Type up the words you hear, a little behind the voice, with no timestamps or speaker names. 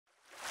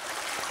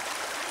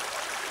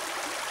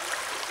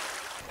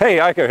Hey,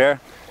 Eiko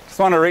here. Just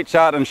want to reach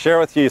out and share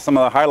with you some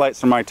of the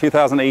highlights from my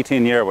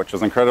 2018 year, which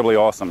was incredibly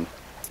awesome.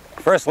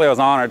 Firstly, I was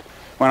honored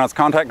when I was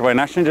contacted by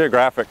National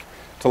Geographic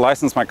to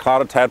license my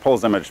clouded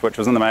tadpoles image, which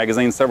was in the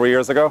magazine several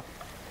years ago.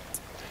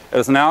 It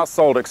is now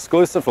sold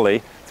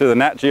exclusively through the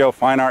Nat Geo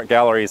Fine Art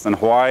galleries in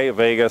Hawaii,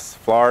 Vegas,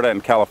 Florida,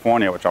 and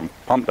California, which I'm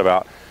pumped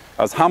about.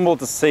 I was humbled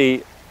to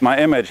see my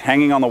image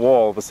hanging on the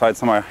wall beside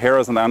some of my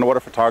heroes in the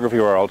underwater photography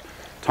world,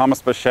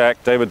 Thomas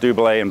Bichette, David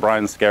Dubélé, and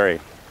Brian Skerry.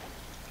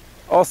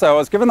 Also, I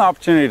was given the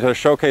opportunity to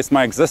showcase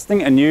my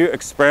existing and new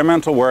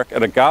experimental work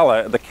at a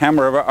gala at the Cam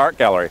River Art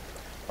Gallery.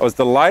 I was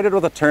delighted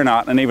with the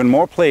turnout and even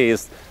more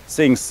pleased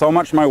seeing so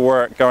much of my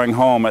work going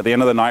home at the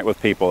end of the night with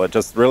people. It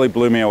just really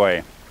blew me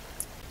away.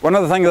 One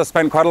of the things I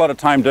spent quite a lot of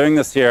time doing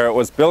this year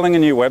was building a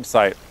new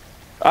website.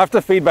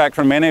 After feedback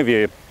from many of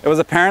you, it was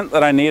apparent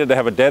that I needed to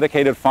have a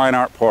dedicated fine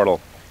art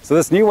portal. So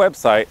this new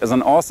website is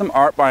an awesome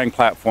art buying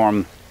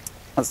platform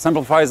that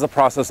simplifies the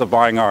process of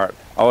buying art.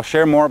 I will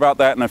share more about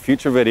that in a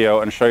future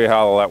video and show you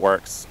how all that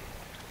works.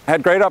 I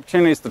had great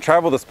opportunities to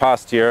travel this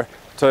past year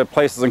to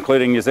places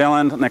including New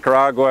Zealand,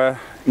 Nicaragua,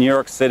 New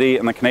York City,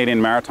 and the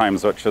Canadian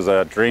Maritimes, which is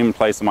a dream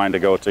place of mine to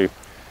go to.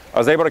 I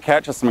was able to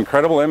capture some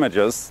incredible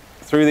images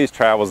through these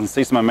travels and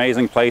see some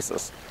amazing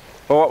places.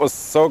 But what was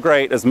so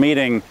great is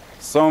meeting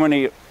so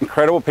many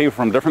incredible people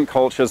from different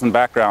cultures and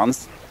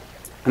backgrounds,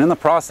 and in the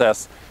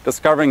process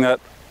discovering that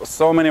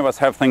so many of us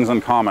have things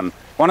in common.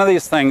 One of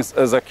these things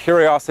is a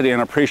curiosity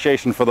and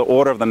appreciation for the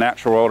order of the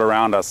natural world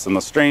around us, in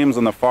the streams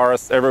and the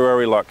forests, everywhere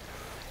we look.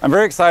 I'm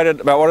very excited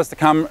about what is to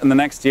come in the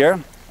next year,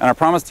 and I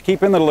promise to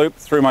keep in the loop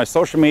through my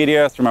social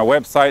media, through my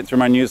website, through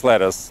my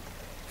newsletters.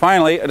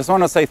 Finally, I just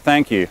want to say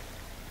thank you.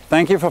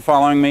 Thank you for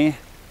following me.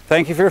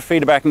 Thank you for your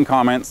feedback and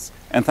comments,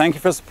 and thank you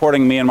for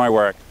supporting me and my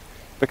work.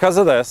 Because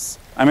of this,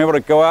 I'm able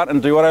to go out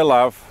and do what I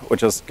love,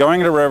 which is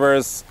going to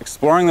rivers,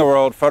 exploring the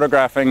world,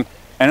 photographing,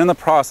 and in the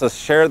process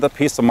share the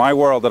piece of my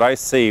world that I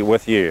see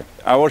with you.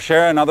 I will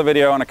share another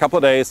video in a couple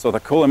of days with a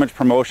cool image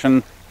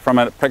promotion from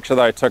a picture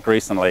that I took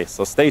recently,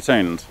 so stay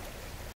tuned.